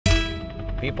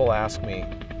People ask me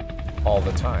all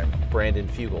the time, Brandon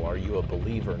Fugal, are you a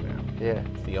believer now? Yeah.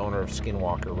 The owner of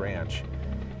Skinwalker Ranch.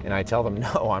 And I tell them,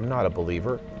 no, I'm not a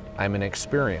believer. I'm an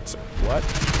experiencer. What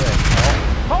the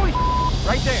hell? Holy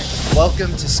right there.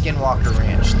 Welcome to Skinwalker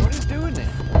Ranch, What are you doing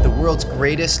there? the world's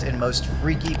greatest and most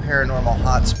freaky paranormal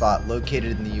hotspot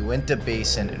located in the Uintah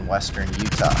Basin in western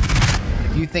Utah.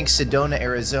 If you think Sedona,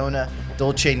 Arizona,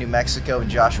 Dulce, New Mexico,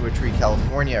 and Joshua Tree,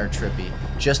 California are trippy,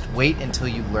 just wait until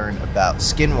you learn about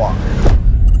Skinwalker.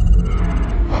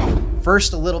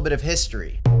 First, a little bit of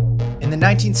history. In the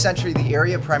 19th century, the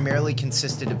area primarily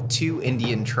consisted of two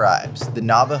Indian tribes, the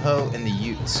Navajo and the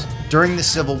Utes. During the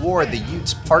Civil War, the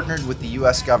Utes partnered with the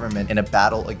US government in a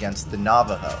battle against the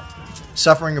Navajo.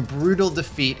 Suffering a brutal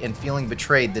defeat and feeling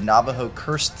betrayed, the Navajo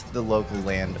cursed the local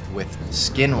land with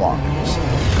skinwalkers.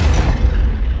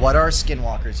 What are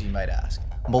skinwalkers, you might ask?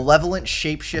 Malevolent,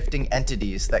 shape-shifting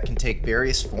entities that can take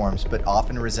various forms but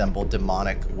often resemble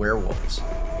demonic werewolves.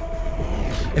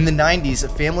 In the 90s, a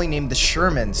family named the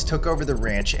Shermans took over the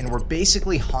ranch and were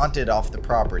basically haunted off the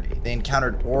property. They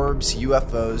encountered orbs,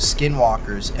 UFOs,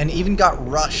 skinwalkers, and even got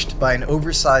rushed by an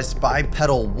oversized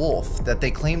bipedal wolf that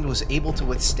they claimed was able to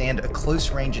withstand a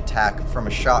close-range attack from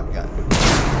a shotgun.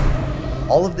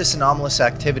 All of this anomalous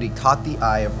activity caught the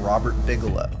eye of Robert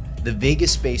Bigelow, the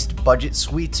Vegas-based budget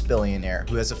suites billionaire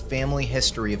who has a family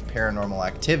history of paranormal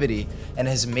activity and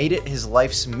has made it his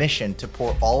life's mission to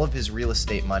pour all of his real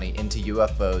estate money into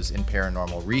UFOs and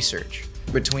paranormal research.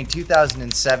 Between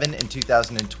 2007 and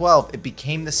 2012, it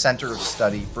became the center of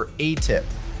study for ATIP,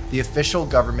 the official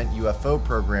government UFO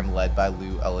program led by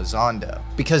Lou Elizondo.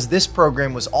 Because this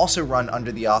program was also run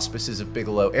under the auspices of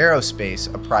Bigelow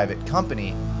Aerospace, a private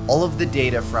company, all of the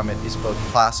data from it is both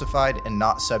classified and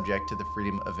not subject to the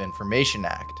Freedom of Information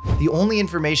Act. The only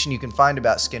information you can find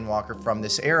about Skinwalker from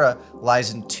this era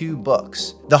lies in two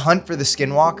books, The Hunt for the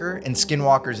Skinwalker and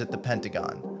Skinwalkers at the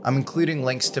Pentagon. I'm including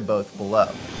links to both below.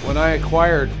 When I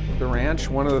acquired the ranch,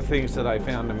 one of the things that I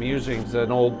found amusing is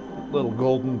an old little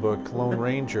golden book, Lone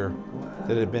Ranger,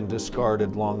 that had been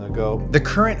discarded long ago. The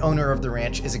current owner of the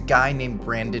ranch is a guy named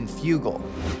Brandon Fugal.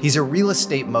 He's a real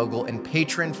estate mogul and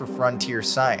patron for frontier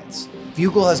science.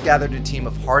 Fugal has gathered a team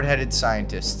of hard-headed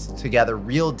scientists to gather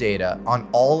real data on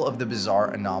all of the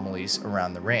bizarre anomalies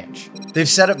around the ranch. They've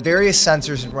set up various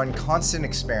sensors and run constant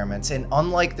experiments, and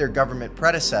unlike their government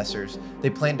predecessors, they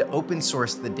plan to open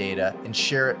source the data and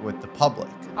share it with the public.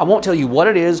 I won't tell you what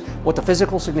it is, what the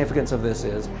physical significance of this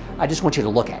is. I just want you to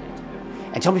look at it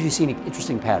and tell me if you see any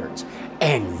interesting patterns,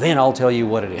 and then I'll tell you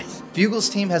what it is. Fugal's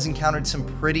team has encountered some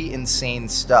pretty insane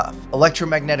stuff.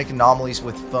 Electromagnetic anomalies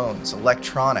with phones,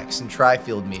 electronics, and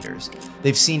tri-field meters.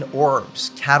 They've seen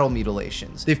orbs, cattle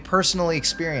mutilations. They've personally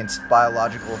experienced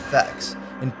biological effects.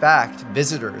 In fact,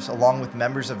 visitors, along with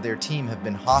members of their team, have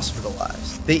been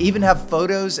hospitalized. They even have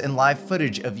photos and live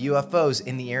footage of UFOs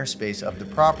in the airspace of the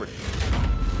property.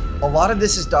 A lot of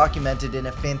this is documented in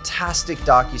a fantastic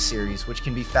docuseries which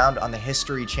can be found on the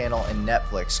History Channel and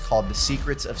Netflix called The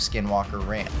Secrets of Skinwalker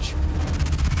Ranch.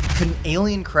 Could an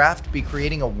alien craft be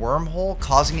creating a wormhole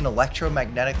causing an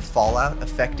electromagnetic fallout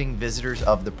affecting visitors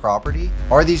of the property?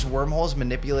 Are these wormholes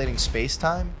manipulating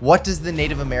space-time? What does the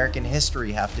Native American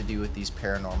history have to do with these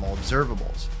paranormal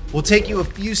observables? We'll take you a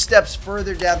few steps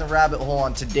further down the rabbit hole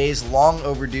on today's long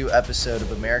overdue episode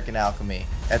of American Alchemy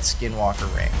at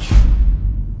Skinwalker Ranch.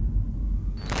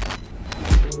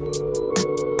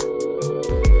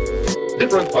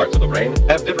 Different parts of the brain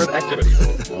have different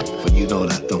activities. But you know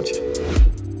that, don't you?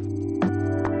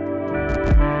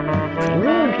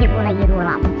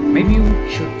 Maybe you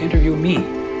should interview me.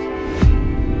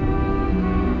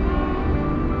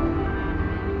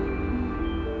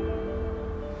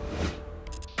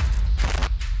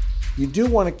 You do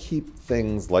want to keep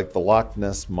things like the Loch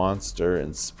Ness Monster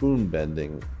and spoon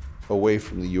bending away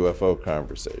from the UFO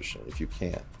conversation if you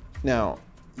can. Now,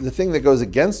 the thing that goes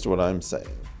against what I'm saying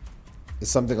is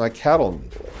something like cattle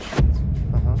mutilations.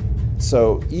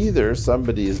 So either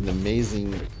somebody is an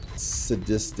amazing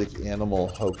sadistic animal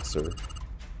hoaxer,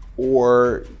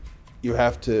 or you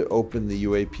have to open the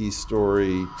UAP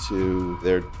story to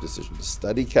their decision to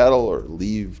study cattle or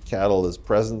leave cattle as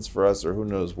presents for us, or who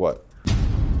knows what.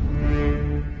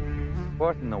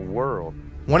 What in the world?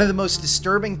 One of the most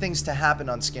disturbing things to happen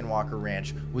on Skinwalker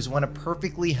Ranch was when a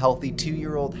perfectly healthy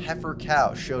 2-year-old heifer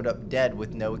cow showed up dead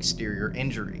with no exterior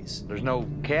injuries. There's no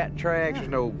cat tracks,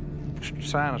 there's no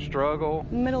sign of struggle.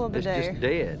 Middle of the It's day. just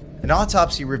dead. An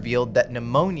autopsy revealed that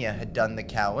pneumonia had done the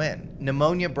cow in.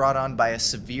 Pneumonia brought on by a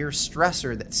severe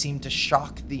stressor that seemed to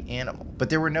shock the animal. But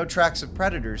there were no tracks of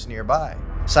predators nearby.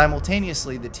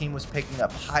 Simultaneously, the team was picking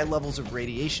up high levels of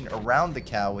radiation around the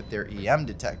cow with their EM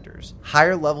detectors,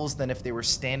 higher levels than if they were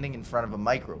standing in front of a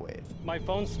microwave. My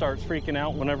phone starts freaking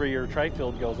out whenever your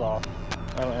tri-field goes off.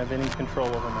 I don't have any control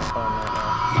over my phone right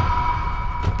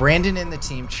now. Brandon and the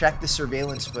team checked the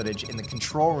surveillance footage in the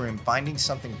control room, finding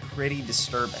something pretty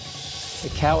disturbing. The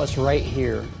cow is right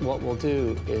here. What we'll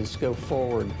do is go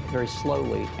forward very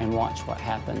slowly and watch what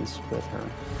happens with her.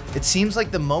 It seems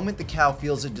like the moment the cow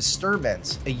feels a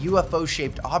disturbance, a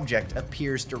UFO-shaped object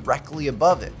appears directly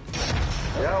above it.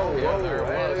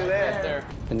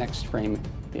 The next frame,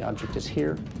 the object is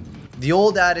here. The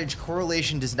old adage,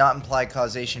 correlation does not imply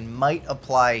causation, might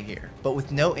apply here, but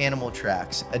with no animal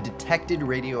tracks, a detected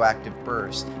radioactive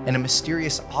burst, and a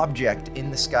mysterious object in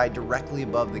the sky directly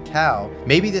above the cow,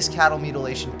 maybe this cattle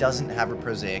mutilation doesn't have a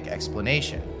prosaic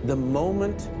explanation. The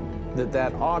moment that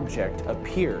that object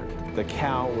appeared, the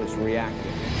cow was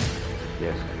reacting.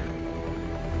 Yes.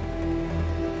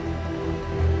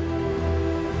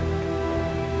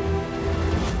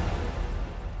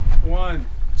 One,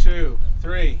 two,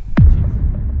 three.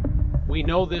 We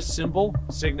know this symbol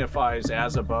signifies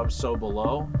as above, so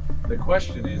below. The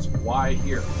question is, why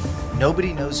here?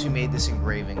 Nobody knows who made this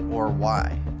engraving or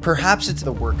why. Perhaps it's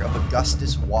the work of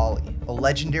Augustus Wally, a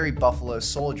legendary Buffalo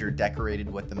soldier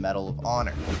decorated with the Medal of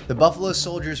Honor. The Buffalo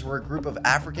Soldiers were a group of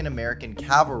African-American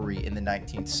cavalry in the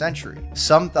 19th century.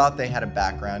 Some thought they had a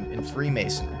background in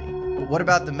Freemasonry. But what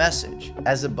about the message,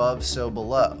 as above, so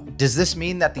below? Does this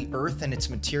mean that the Earth and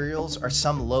its materials are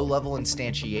some low-level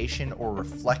instantiation or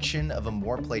reflection of a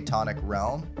more Platonic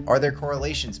realm? Are there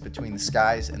correlations between the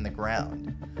skies and the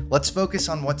ground? Let's focus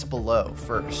on what's below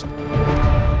first.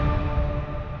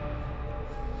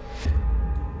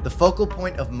 The focal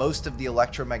point of most of the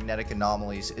electromagnetic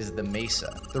anomalies is the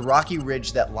mesa, the rocky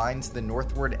ridge that lines the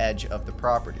northward edge of the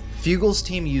property. Fugal's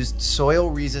team used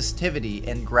soil resistivity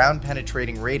and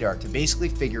ground-penetrating radar to basically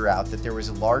figure out that there was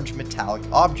a large metallic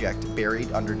object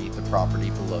buried underneath the property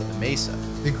below the mesa.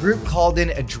 The group called in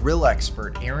a drill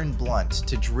expert, Aaron Blunt,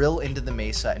 to drill into the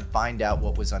mesa and find out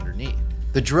what was underneath.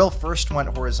 The drill first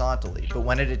went horizontally, but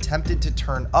when it attempted to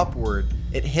turn upward,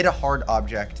 it hit a hard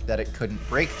object that it couldn't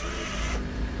break through.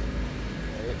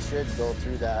 It should go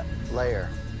through that layer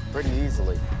pretty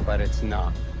easily, but it's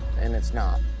not, and it's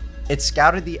not. It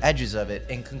scouted the edges of it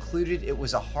and concluded it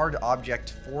was a hard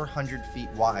object 400 feet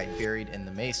wide buried in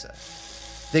the mesa.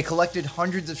 They collected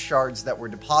hundreds of shards that were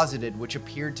deposited which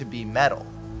appeared to be metal.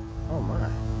 Oh my.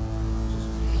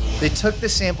 They took the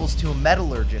samples to a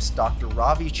metallurgist, Dr.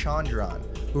 Ravi Chandran,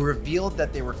 who revealed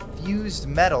that they were fused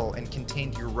metal and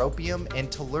contained europium and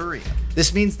tellurium.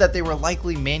 This means that they were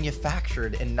likely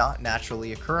manufactured and not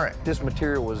naturally occurring. This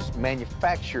material was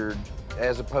manufactured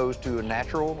as opposed to a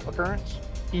natural occurrence?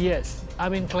 Yes,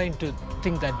 I'm inclined to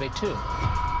think that way too.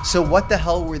 So what the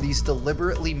hell were these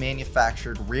deliberately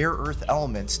manufactured rare earth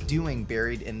elements doing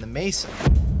buried in the mesa?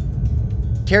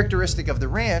 Characteristic of the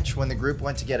ranch, when the group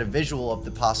went to get a visual of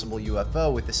the possible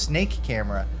UFO with a snake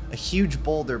camera, a huge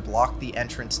boulder blocked the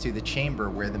entrance to the chamber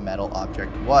where the metal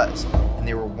object was, and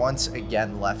they were once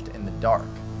again left in the dark.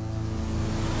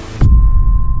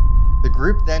 The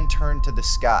group then turned to the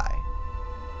sky.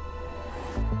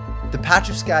 The patch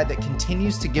of sky that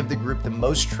continues to give the group the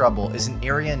most trouble is an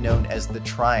area known as the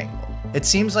Triangle. It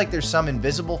seems like there's some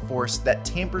invisible force that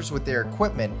tampers with their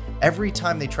equipment every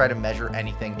time they try to measure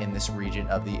anything in this region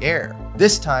of the air.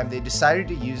 This time, they decided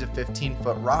to use a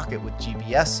 15-foot rocket with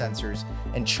GPS sensors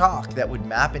and chalk that would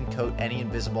map and coat any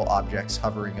invisible objects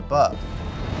hovering above.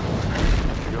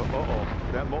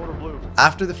 That motor blew.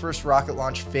 After the first rocket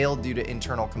launch failed due to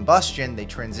internal combustion, they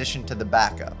transitioned to the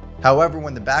backup. However,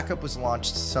 when the backup was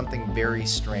launched, something very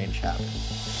strange happened.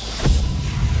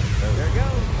 There it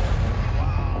goes.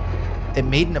 It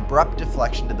made an abrupt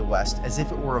deflection to the west as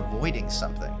if it were avoiding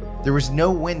something. There was no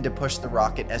wind to push the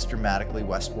rocket as dramatically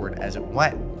westward as it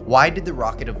went. Why did the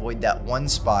rocket avoid that one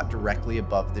spot directly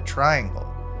above the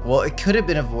triangle? Well, it could have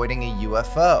been avoiding a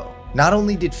UFO. Not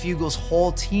only did Fugal's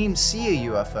whole team see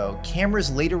a UFO, cameras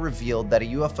later revealed that a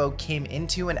UFO came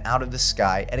into and out of the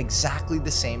sky at exactly the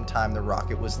same time the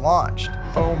rocket was launched.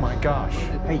 Oh my gosh,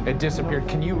 it disappeared.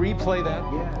 Can you replay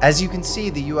that? As you can see,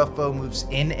 the UFO moves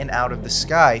in and out of the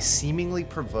sky, seemingly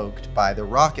provoked by the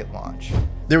rocket launch.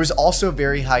 There was also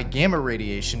very high gamma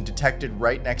radiation detected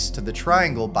right next to the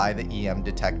triangle by the EM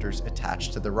detectors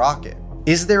attached to the rocket.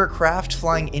 Is there a craft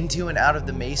flying into and out of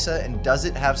the mesa, and does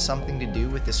it have something to do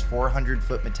with this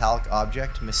 400-foot metallic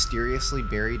object mysteriously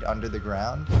buried under the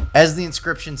ground? As the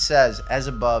inscription says, as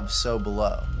above, so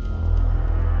below.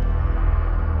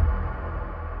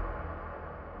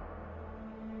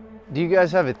 Do you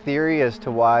guys have a theory as to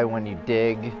why when you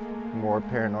dig more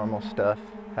paranormal stuff,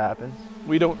 happens.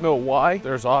 We don't know why.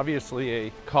 There's obviously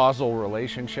a causal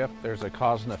relationship. There's a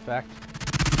cause and effect.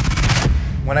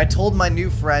 When I told my new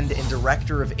friend and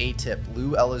director of ATIP,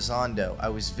 Lou Elizondo, I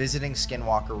was visiting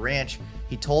Skinwalker Ranch,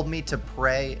 he told me to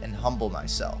pray and humble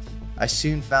myself. I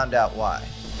soon found out why.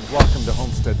 Welcome to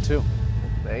Homestead 2.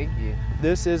 Thank you.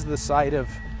 This is the site of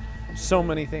so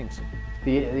many things.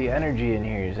 The energy in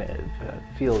here is,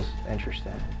 feels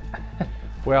interesting.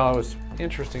 Well, it was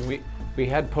interesting. We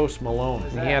had Post Malone.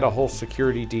 He had a whole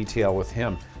security detail with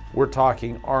him. We're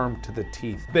talking armed to the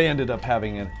teeth. They ended up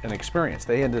having an experience.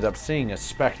 They ended up seeing a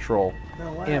spectral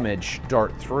image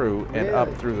dart through and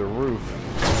up through the roof.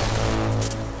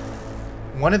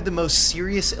 One of the most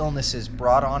serious illnesses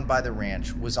brought on by the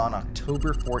ranch was on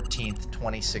October 14th,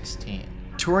 2016.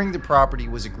 Touring the property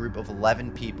was a group of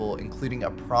 11 people, including a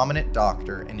prominent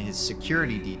doctor and his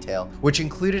security detail, which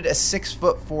included a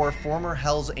 6'4" former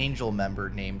Hell's Angel member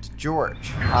named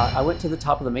George. I went to the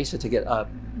top of the mesa to get a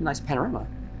nice panorama,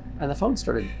 and the phone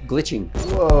started glitching.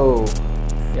 Whoa.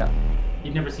 Yeah.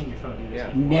 You've never seen your phone,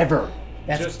 Yeah. Never.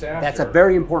 That's a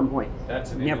very important point.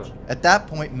 That's an Never. image. At that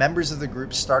point, members of the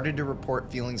group started to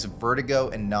report feelings of vertigo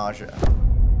and nausea.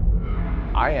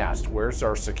 I asked, where's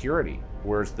our security?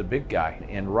 Where's the big guy?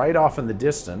 And right off in the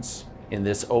distance, in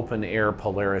this open air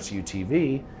Polaris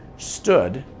UTV,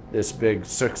 stood this big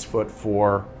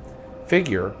 6'4"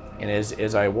 figure. And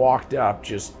as I walked up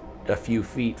just a few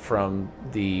feet from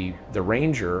the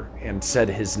ranger and said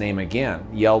his name again,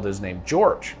 yelled his name,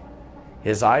 George.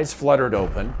 His eyes fluttered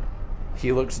open.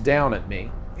 He looks down at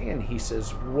me and he says,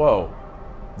 whoa,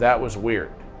 that was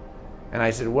weird. And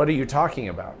I said, what are you talking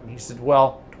about? And he said,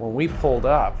 well, when we pulled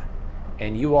up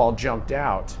and you all jumped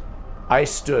out, I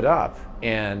stood up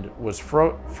and was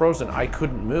frozen. I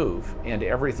couldn't move and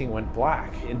everything went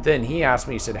black. And then he asked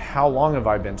me, he said, how long have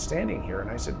I been standing here? And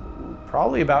I said,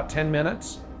 probably about 10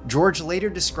 minutes. George later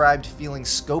described feeling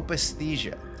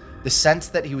scopesthesia, the sense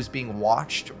that he was being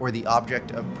watched or the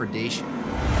object of predation.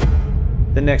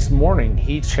 The next morning,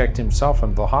 he checked himself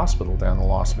into the hospital down in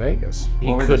Las Vegas.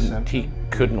 He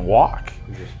couldn't walk.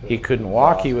 He couldn't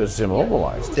walk, he was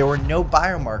immobilized. There were no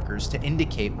biomarkers to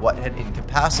indicate what had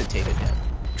incapacitated him.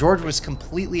 George was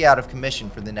completely out of commission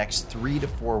for the next 3 to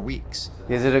 4 weeks.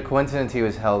 Is it a coincidence he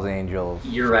was Hell's Angels?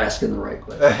 You're asking the right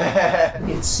question.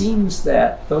 It seems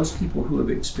that those people who have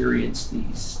experienced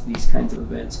these kinds of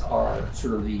events are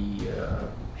sort of the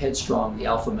headstrong, the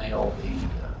alpha male,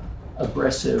 the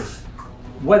aggressive.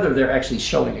 Whether they're actually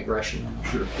showing aggression, I'm not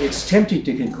sure. It's tempting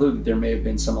to conclude that there may have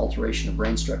been some alteration of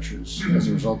brain structures as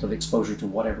a result of exposure to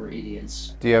whatever it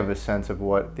is. Do you have a sense of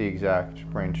what the exact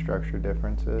brain structure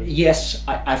difference is? Yes,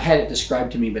 I've had it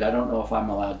described to me, but I don't know if I'm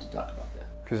allowed to talk about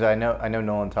that. Because I know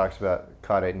Nolan talks about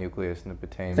caudate nucleus in the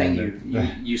putamen. Thank you.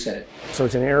 You said it. So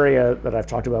it's an area that I've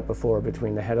talked about before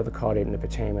between the head of the caudate and the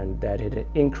putamen that had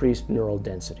increased neural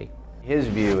density. His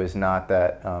view is not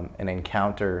that an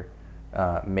encounter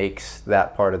makes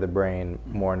that part of the brain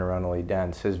more neuronally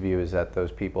dense. His view is that those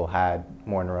people had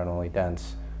more neuronally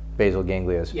dense basal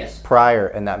ganglia prior,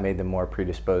 and that made them more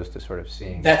predisposed to sort of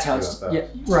seeing. That's how it's, yeah,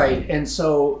 right. And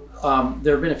so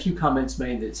there have been a few comments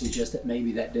made that suggest that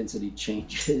maybe that density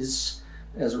changes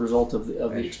as a result of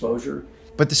the exposure.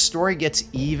 But the story gets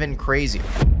even crazier.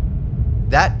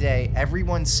 That day,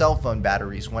 everyone's cell phone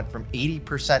batteries went from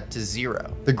 80% to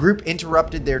 0. The group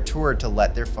interrupted their tour to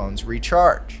let their phones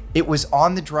recharge. It was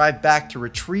on the drive back to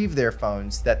retrieve their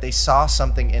phones that they saw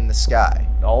something in the sky.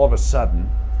 All of a sudden,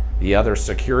 the other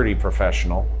security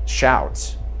professional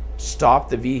shouts, stop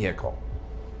the vehicle.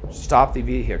 Stop the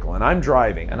vehicle. And I'm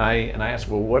driving, and I ask,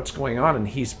 well, what's going on? And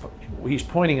he's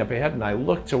pointing up ahead, and I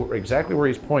look to exactly where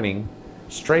he's pointing,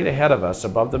 straight ahead of us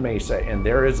above the mesa, and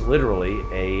there is literally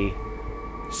a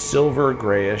silver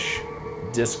grayish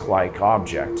disc-like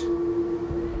object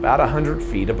about 100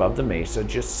 feet above the mesa,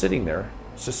 just sitting there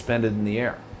suspended in the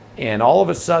air. And all of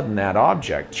a sudden that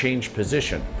object changed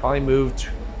position, probably moved,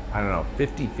 I don't know,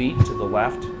 50 feet to the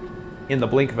left in the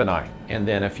blink of an eye. And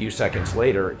then a few seconds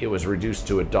later it was reduced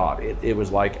to a dot. It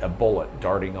was like a bullet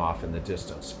darting off in the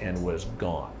distance and was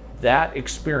gone. That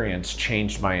experience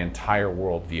changed my entire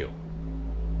worldview.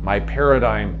 My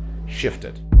paradigm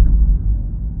shifted.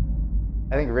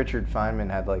 I think Richard Feynman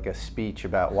had like a speech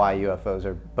about why UFOs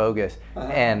are bogus,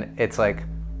 and it's like,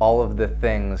 all of the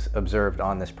things observed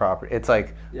on this property. It's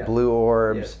like blue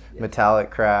orbs,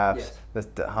 metallic crafts,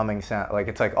 the humming sound, like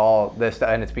it's like all this stuff,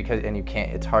 and it's because, and you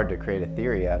can't, it's hard to create a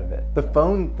theory out of it. The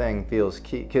phone thing feels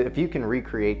key, if you can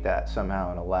recreate that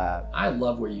somehow in a lab. I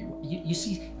love where you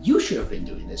see, you should have been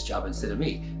doing this job instead of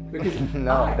me.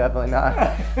 No, definitely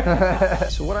not.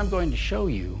 So what I'm going to show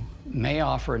you may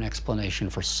offer an explanation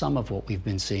for some of what we've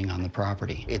been seeing on the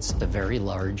property. It's the very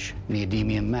large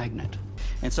neodymium magnet.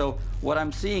 And so what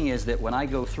I'm seeing is that when I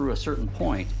go through a certain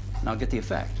point, and I'll get the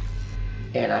effect.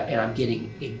 And I'm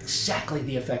getting exactly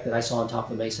the effect that I saw on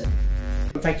top of the mesa.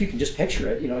 In fact, you can just picture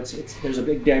it. You know, there's a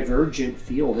big divergent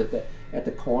field at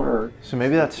the corner. So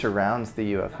maybe that surrounds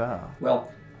the UFO. Well,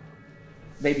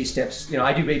 baby steps. You know,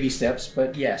 I do baby steps,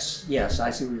 but yes, I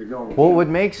see where you're going. Well, it would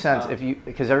make sense if you,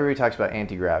 because everybody talks about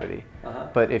anti-gravity,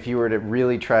 but if you were to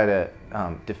really try to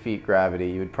defeat gravity,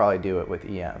 you would probably do it with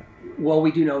EM. Well,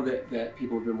 we do know that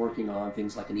people have been working on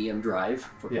things like an EM drive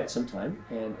for quite some time,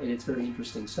 and it's very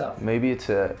interesting stuff. Maybe it's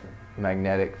a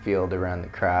magnetic field around the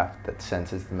craft that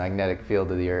senses the magnetic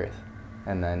field of the Earth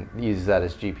and then uses that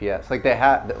as GPS. Like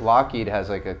Lockheed has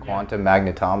like a quantum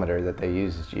magnetometer that they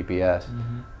use as GPS.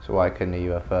 So why couldn't a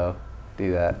UFO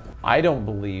do that? I don't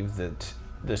believe that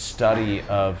the study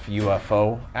of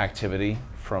UFO activity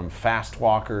from fast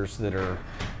walkers that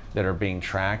are being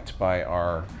tracked by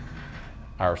our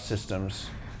systems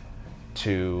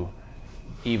to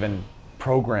even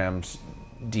programs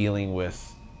dealing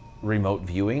with remote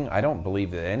viewing, I don't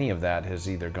believe that any of that has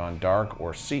either gone dark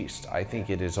or ceased. I think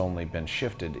it has only been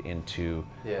shifted into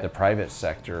the private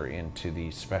sector, into the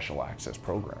special access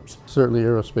programs. Certainly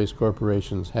aerospace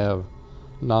corporations have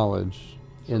knowledge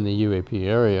in the UAP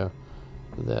area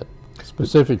that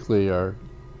specifically are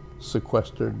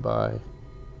sequestered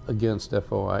against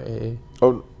FOIA.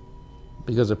 Oh,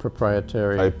 because of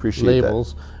proprietary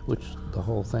labels, which the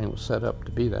whole thing was set up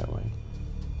to be that way,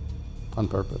 on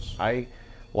purpose. I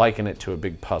liken it to a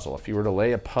big puzzle. If you were to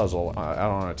lay a puzzle out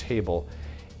on a table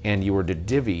and you were to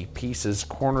divvy pieces,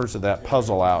 corners of that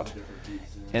puzzle out,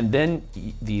 and then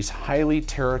these highly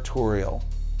territorial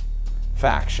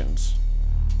factions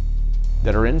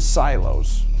that are in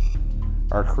silos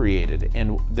are created,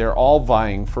 and they're all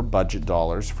vying for budget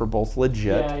dollars for both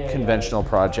legit conventional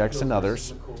projects and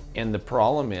others. And the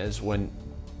problem is when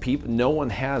no one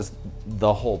has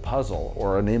the whole puzzle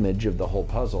or an image of the whole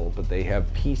puzzle, but they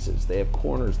have pieces, they have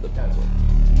corners of the puzzle.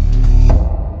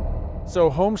 So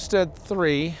Homestead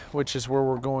 3, which is where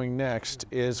we're going next,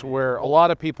 is where a lot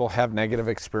of people have negative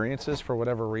experiences for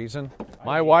whatever reason.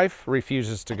 My wife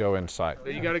refuses to go inside.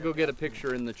 You gotta go get a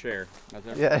picture in the chair.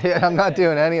 Yeah, I'm not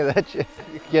doing any of that shit.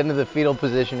 Get into the fetal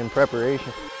position in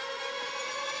preparation.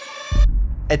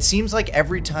 It seems like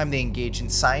every time they engage in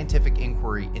scientific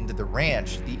inquiry into the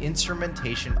ranch, the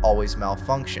instrumentation always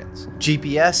malfunctions.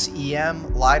 GPS,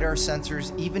 EM, LiDAR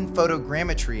sensors, even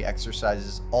photogrammetry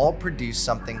exercises all produce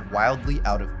something wildly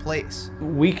out of place.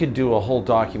 We could do a whole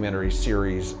documentary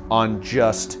series on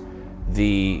just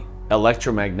the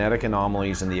electromagnetic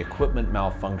anomalies and the equipment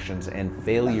malfunctions and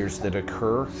failures that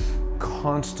occur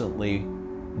constantly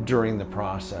during the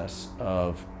process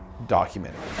of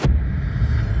documenting.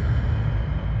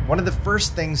 One of the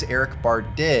first things Eric Barr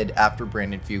did after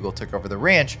Brandon Fugal took over the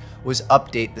ranch was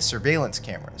update the surveillance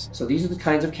cameras. So these are the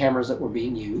kinds of cameras that were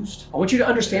being used. I want you to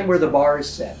understand where the bar is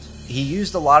set. He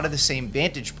used a lot of the same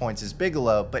vantage points as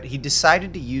Bigelow, but he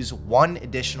decided to use one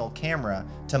additional camera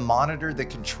to monitor the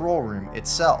control room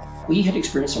itself. We had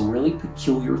experienced some really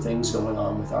peculiar things going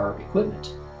on with our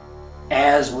equipment,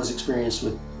 as was experienced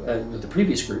with the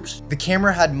previous groups. The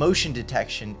camera had motion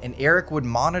detection, and Eric would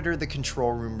monitor the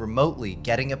control room remotely,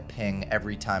 getting a ping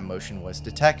every time motion was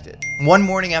detected. One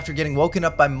morning after getting woken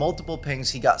up by multiple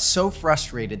pings, he got so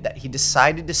frustrated that he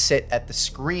decided to sit at the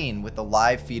screen with the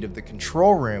live feed of the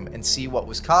control room and see what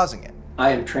was causing it. I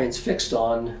am transfixed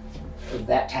on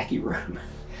that tacky room.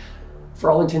 For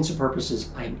all intents and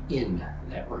purposes, I'm in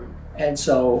that room. And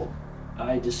so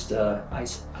I just, I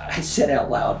said out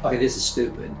loud, okay, this is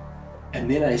stupid. And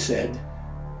then I said,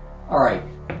 all right,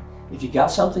 if you got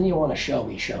something you want to show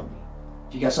me, show me.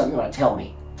 If you got something you want to tell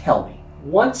me, tell me.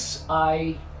 Once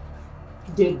I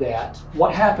did that,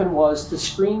 what happened was the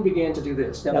screen began to do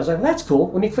this. Now I was like, well, that's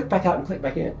cool. Let me click back out and click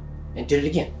back in. And did it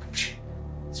again.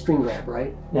 Screen grab,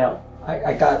 right? Now,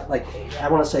 I got like, I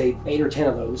want to say 8 or 10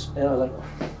 of those. And I was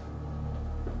like,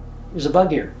 there's a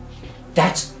bug here.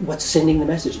 That's what's sending the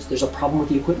messages. There's a problem with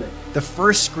the equipment. The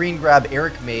first screen grab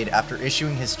Eric made after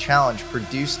issuing his challenge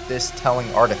produced this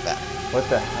telling artifact. What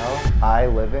the hell? I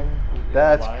living?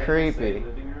 That's creepy.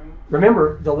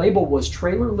 Remember, the label was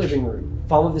trailer living room.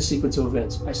 Follow the sequence of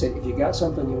events. I said, if you got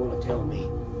something you want to tell me,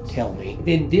 tell me,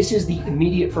 then this is the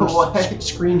immediate first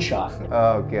screenshot.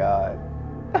 Oh God.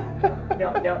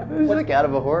 It's like out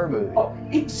of a horror movie. Oh,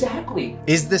 exactly.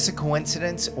 Is this a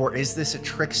coincidence, or is this a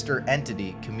trickster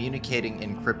entity communicating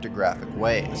in cryptographic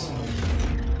ways?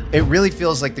 It really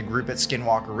feels like the group at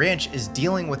Skinwalker Ranch is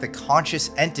dealing with a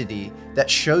conscious entity that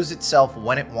shows itself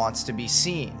when it wants to be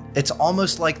seen. It's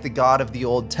almost like the God of the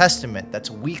Old Testament that's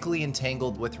weakly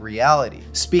entangled with reality,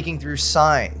 speaking through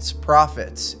signs,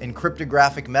 prophets, and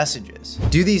cryptographic messages.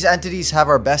 Do these entities have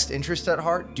our best interest at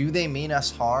heart? Do they mean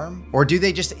us harm? Or do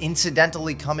they just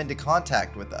incidentally come into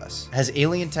contact with us? Has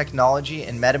alien technology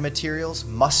and metamaterials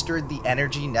mustered the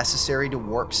energy necessary to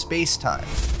warp space-time?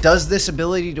 Does this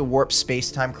ability to warp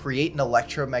space-time create an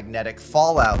electromagnetic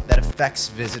fallout that affects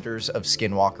visitors of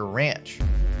Skinwalker Ranch?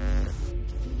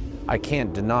 I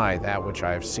can't deny that which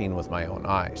I have seen with my own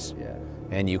eyes. Yeah.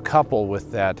 And you couple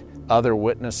with that other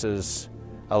witnesses'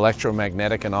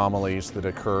 electromagnetic anomalies that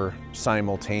occur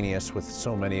simultaneous with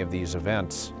so many of these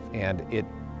events, and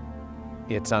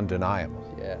it's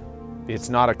undeniable. Yeah. It's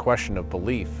not a question of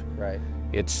belief. Right.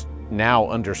 It's now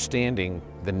understanding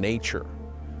the nature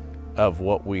of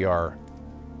what we are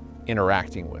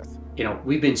interacting with. You know,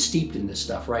 we've been steeped in this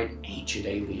stuff, right? Ancient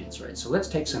aliens, right? So let's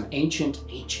take some ancient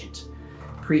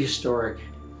prehistoric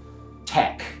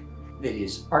tech that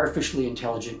is artificially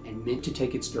intelligent and meant to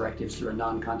take its directives through a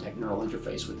non-contact neural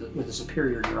interface with a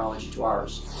superior neurology to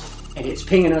ours. And it's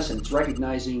pinging us and it's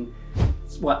recognizing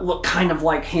what look kind of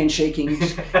like handshaking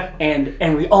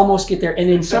and we almost get there, and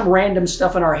then some random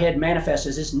stuff in our head manifests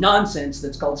as this nonsense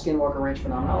that's called Skinwalker Ranch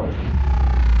phenomenology.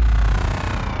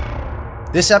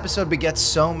 This episode begets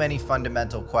so many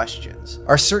fundamental questions.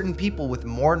 Are certain people with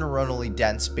more neuronally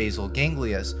dense basal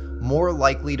ganglias more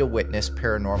likely to witness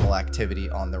paranormal activity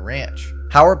on the ranch?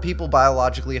 How are people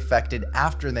biologically affected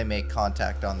after they make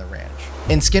contact on the ranch?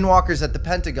 In Skinwalkers at the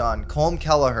Pentagon, Colm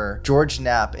Kelleher, George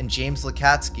Knapp, and James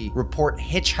Lukatsky report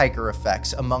hitchhiker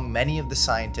effects among many of the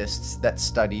scientists that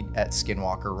studied at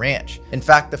Skinwalker Ranch. In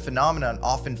fact, the phenomenon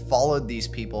often followed these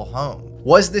people home.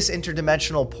 Was this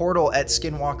interdimensional portal at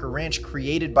Skinwalker Ranch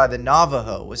created by the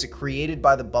Navajo? Was it created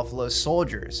by the Buffalo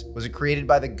Soldiers? Was it created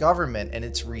by the government and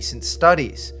its recent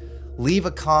studies? Leave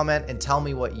a comment and tell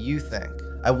me what you think.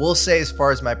 I will say, as far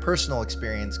as my personal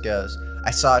experience goes,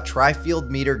 I saw a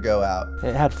tri-field meter go out.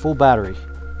 It had full battery.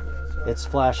 It's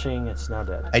flashing, it's now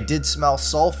dead. I did smell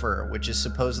sulfur, which is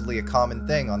supposedly a common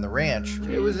thing on the ranch.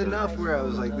 It was enough where I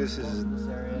was like, this is...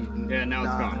 Yeah, now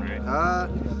it's gone,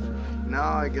 right? No,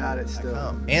 I got it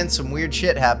still. And some weird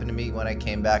shit happened to me when I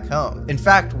came back home. In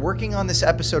fact, working on this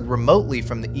episode remotely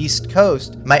from the East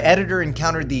Coast, my editor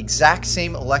encountered the exact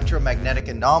same electromagnetic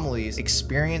anomalies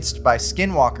experienced by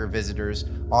Skinwalker visitors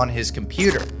on his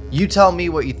computer. You tell me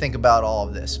what you think about all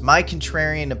of this. My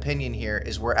contrarian opinion here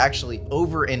is we're actually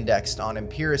over-indexed on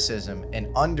empiricism and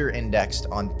under-indexed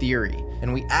on theory.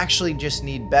 And we actually just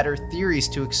need better theories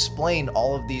to explain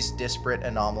all of these disparate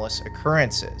anomalous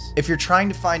occurrences. If you're trying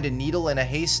to find a needle in a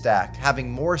haystack, having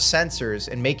more sensors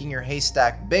and making your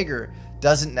haystack bigger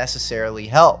doesn't necessarily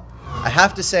help. I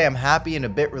have to say I'm happy and a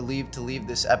bit relieved to leave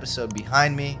this episode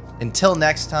behind me. Until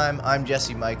next time, I'm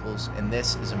Jesse Michels, and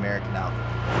this is American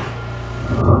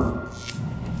Alchemy.